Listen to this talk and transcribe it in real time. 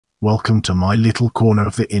Welcome to my little corner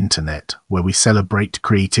of the internet, where we celebrate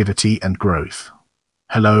creativity and growth.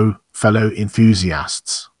 Hello, fellow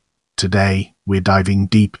enthusiasts. Today, we're diving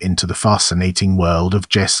deep into the fascinating world of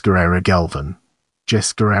Jesús Guerrero Galván.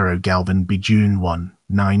 Jesús Guerrero Galván b. June 1,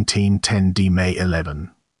 1910 d. May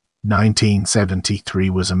 11,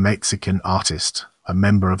 1973 was a Mexican artist, a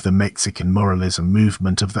member of the Mexican muralism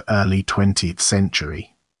movement of the early 20th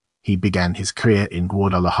century. He began his career in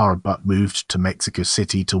Guadalajara but moved to Mexico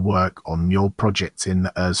City to work on mural projects in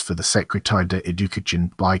the years for the Secretaría de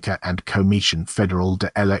Educación, Pública and Comisión Federal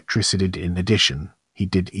de Electricidad. In addition, he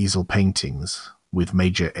did easel paintings, with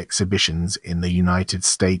major exhibitions in the United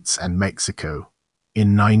States and Mexico.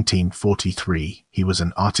 In 1943, he was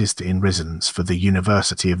an artist in residence for the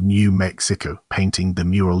University of New Mexico, painting the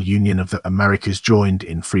mural Union of the Americas Joined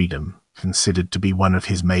in Freedom, considered to be one of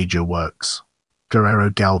his major works. Guerrero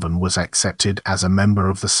Galván was accepted as a member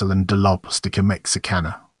of the Salón de la Plástica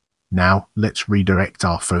Mexicana. Now, let's redirect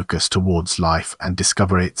our focus towards life and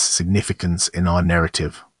discover its significance in our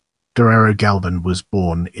narrative. Guerrero Galván was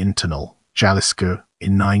born in Tonal, Jalisco,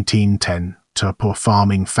 in 1910, to a poor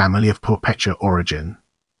farming family of Purepecha origin.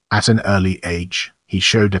 At an early age, he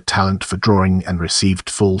showed a talent for drawing and received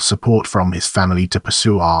full support from his family to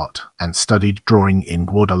pursue art, and studied drawing in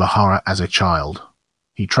Guadalajara as a child.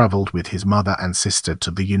 He traveled with his mother and sister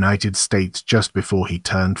to the United States just before he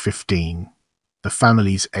turned 15. The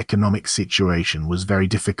family's economic situation was very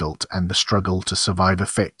difficult and the struggle to survive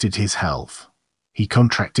affected his health. He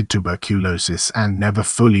contracted tuberculosis and never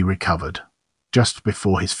fully recovered. Just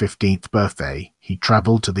before his 15th birthday, he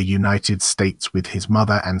traveled to the United States with his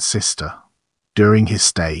mother and sister. During his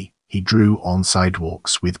stay, he drew on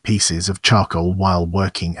sidewalks with pieces of charcoal while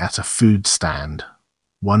working at a food stand.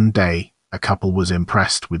 One day, a couple was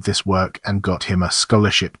impressed with this work and got him a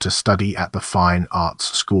scholarship to study at the Fine Arts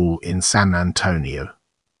School in San Antonio.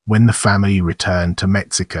 When the family returned to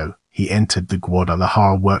Mexico, he entered the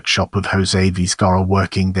Guadalajara workshop of José Vizcarra,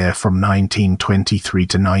 working there from 1923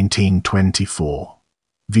 to 1924.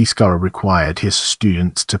 Vizcarra required his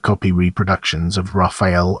students to copy reproductions of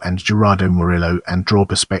Rafael and Gerardo Murillo and draw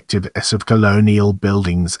perspectives of colonial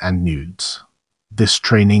buildings and nudes. This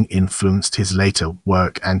training influenced his later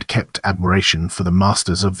work and kept admiration for the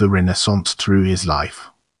masters of the Renaissance through his life.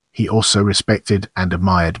 He also respected and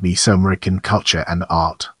admired Mesoamerican culture and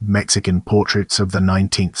art, Mexican portraits of the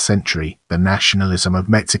 19th century, the nationalism of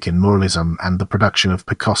Mexican muralism, and the production of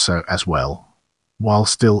Picasso as well. While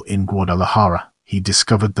still in Guadalajara, he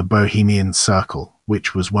discovered the Bohemian Circle,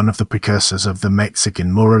 which was one of the precursors of the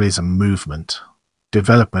Mexican muralism movement.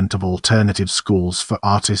 Development of alternative schools for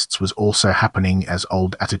artists was also happening as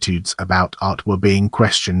old attitudes about art were being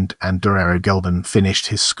questioned, and Guerrero Galván finished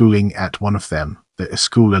his schooling at one of them, the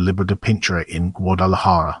Escuela Libre de Pintura in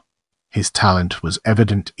Guadalajara. His talent was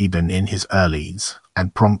evident even in his earlies,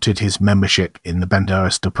 and prompted his membership in the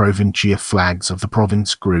Banderas de Provincia, flags of the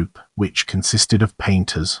province group, which consisted of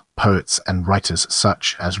painters, poets and writers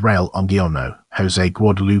such as Rael Unguiano, José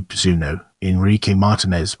Guadalupe Zuno, Enrique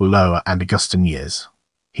Martinez Bulloa and Agustin Yez.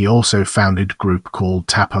 He also founded a group called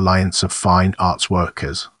TAP Alliance of Fine Arts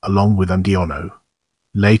Workers, along with Unguiano.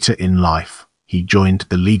 Later in life, he joined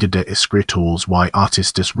the Liga de Escritores y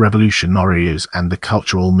Artistas Revolucionarios and the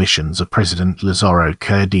cultural missions of President Lázaro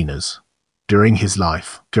Cárdenas. During his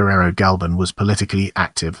life, Guerrero Galván was politically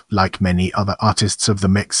active, like many other artists of the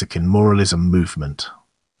Mexican muralism movement.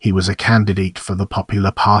 He was a candidate for the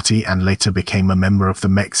Popular Party and later became a member of the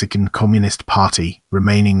Mexican Communist Party,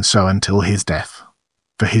 remaining so until his death.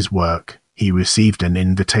 For his work, he received an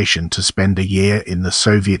invitation to spend a year in the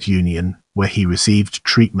Soviet Union, where he received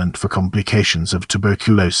treatment for complications of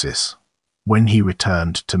tuberculosis. When he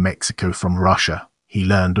returned to Mexico from Russia, he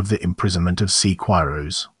learned of the imprisonment of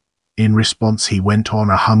Siqueiros. In response, he went on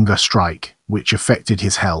a hunger strike, which affected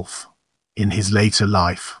his health. In his later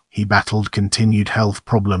life, he battled continued health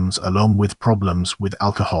problems along with problems with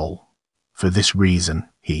alcohol. For this reason,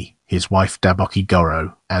 he, his wife Daboki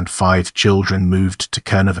Goro, and 5 children moved to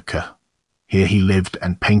Cuernavaca. Here he lived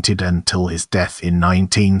and painted until his death in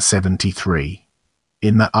 1973.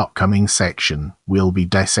 In the upcoming section, we'll be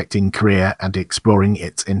dissecting career and exploring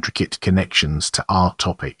its intricate connections to our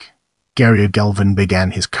topic. Guerrero Galván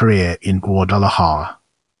began his career in Guadalajara.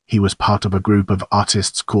 He was part of a group of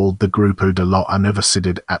artists called the Grupo de la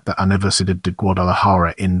Universidad at the Universidad de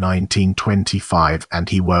Guadalajara in 1925, and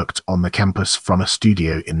he worked on the campus from a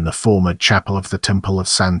studio in the former chapel of the Temple of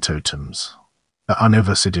Santo Tomás. The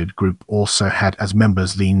Universidad group also had as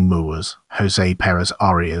members Lean Moores, José Pérez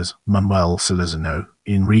Arias, Manuel Salazano,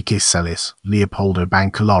 Enrique Celis, Leopoldo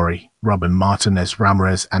Bancalori, Robin Martinez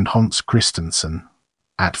Ramirez and Hans Christensen.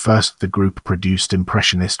 At first the group produced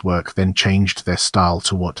impressionist work, then changed their style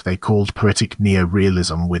to what they called poetic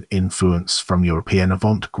neo-realism with influence from European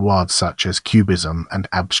avant-garde such as Cubism and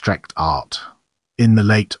abstract art. In the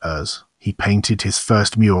late years, he painted his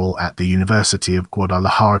first mural at the University of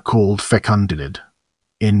Guadalajara called Fecundidad.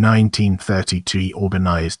 In 1932 he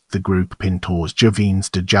organized the group Pintores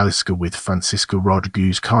Jovens de Jalisco with Francisco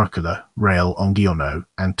Rodriguez Caracalla, Rael Onguiono,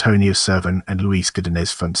 Antonio Servan and Luis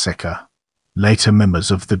Cadenes Fonseca. Later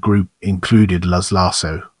members of the group included Luz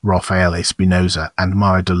Lasso, Rafael Espinosa and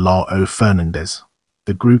Mara de la O. Fernandez.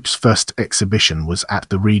 The group's first exhibition was at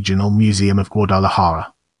the Regional Museum of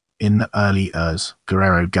Guadalajara. In the early years,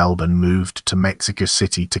 Guerrero Galván moved to Mexico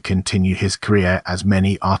City to continue his career as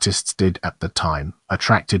many artists did at the time,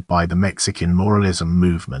 attracted by the Mexican muralism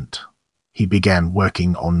movement. He began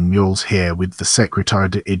working on murals here with the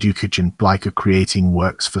Secretaría de Educación Pública, creating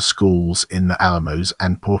works for schools in the Alamos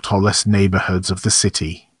and Portales neighborhoods of the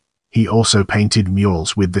city. He also painted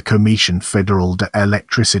murals with the Comisión Federal de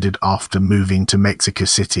Electricidad after moving to Mexico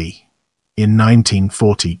City. In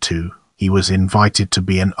 1942, he was invited to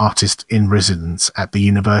be an artist in residence at the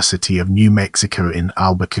University of New Mexico in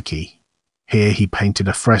Albuquerque. Here he painted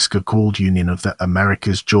a fresco called Union of the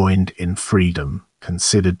Americas Joined in Freedom,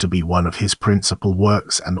 considered to be one of his principal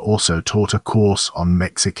works, and also taught a course on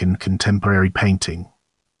Mexican contemporary painting.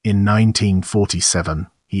 In 1947,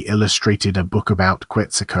 he illustrated a book about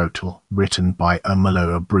Quetzalcoatl, written by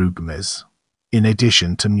Ermelo Abreu-Gomez. In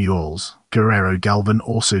addition to murals, Guerrero Galván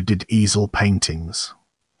also did easel paintings.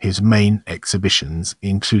 His main exhibitions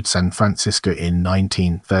include San Francisco in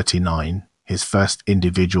 1939, his first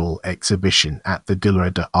individual exhibition at the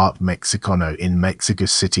Galería de Arte Mexicano in Mexico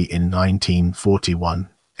City in 1941,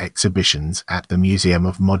 exhibitions at the Museum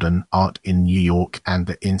of Modern Art in New York and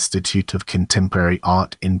the Institute of Contemporary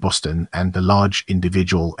Art in Boston, and the large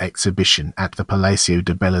individual exhibition at the Palacio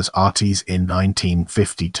de Bellas Artes in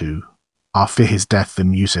 1952. After his death, the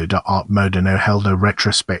Museo de Arte Moderno held a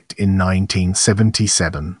retrospect in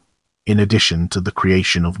 1977. In addition to the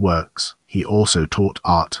creation of works, he also taught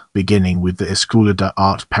art, beginning with the Escuela de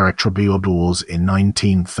Arte para Trabajadores in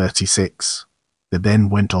 1936. They then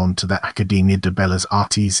went on to the Academia de Bellas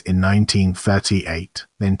Artes in 1938,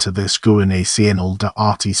 then to the Escuela Nacional de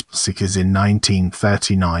Artes Plásticas in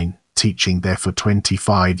 1939, teaching there for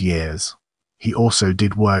 25 years. He also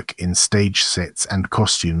did work in stage sets and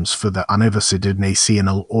costumes for the Universidad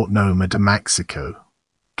Nacional Autónoma de Mexico.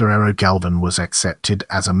 Guerrero Galván was accepted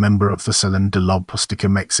as a member of the Salón de la Plástica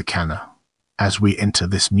Mexicana. As we enter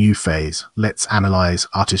this new phase, let's analyze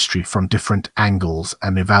artistry from different angles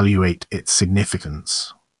and evaluate its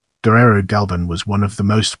significance. Guerrero Galván was one of the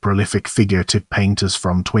most prolific figurative painters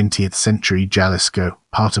from 20th century Jalisco,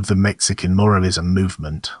 part of the Mexican muralism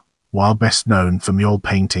movement. While best known for mural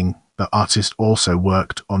painting, the artist also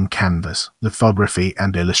worked on canvas, lithography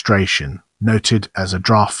and illustration, noted as a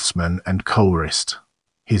draftsman and colorist.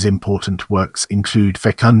 His important works include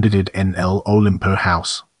Fecundidad en el Olimpo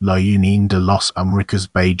House, La Unión de los Américas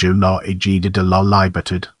Bajo la Égida de la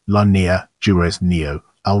Libertad, La Niña, Juárez Neo,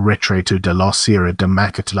 El Retrato de la Sierra de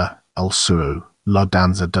Macatla, El Suo, La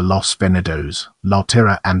Danza de los Venados, La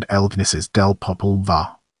Tierra and El Gnesis del Popol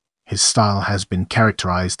Va. His style has been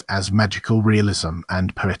characterized as magical realism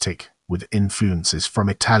and poetic, with influences from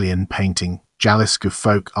Italian painting, Jalisco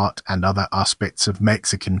folk art and other aspects of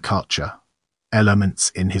Mexican culture.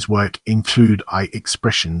 Elements in his work include eye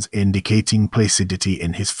expressions indicating placidity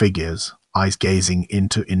in his figures, eyes gazing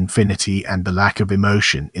into infinity, and the lack of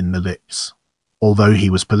emotion in the lips. Although he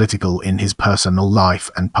was political in his personal life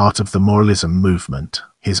and part of the muralism movement,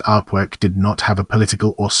 his artwork did not have a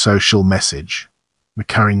political or social message.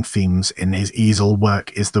 Recurring themes in his easel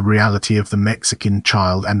work is the reality of the Mexican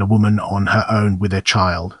child and a woman on her own with a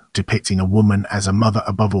child, depicting a woman as a mother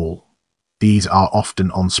above all. These are often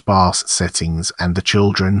on sparse settings, and the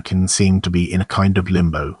children can seem to be in a kind of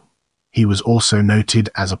limbo. He was also noted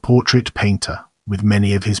as a portrait painter, with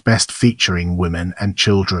many of his best featuring women and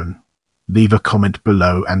children. Leave a comment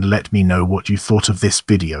below and let me know what you thought of this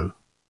video.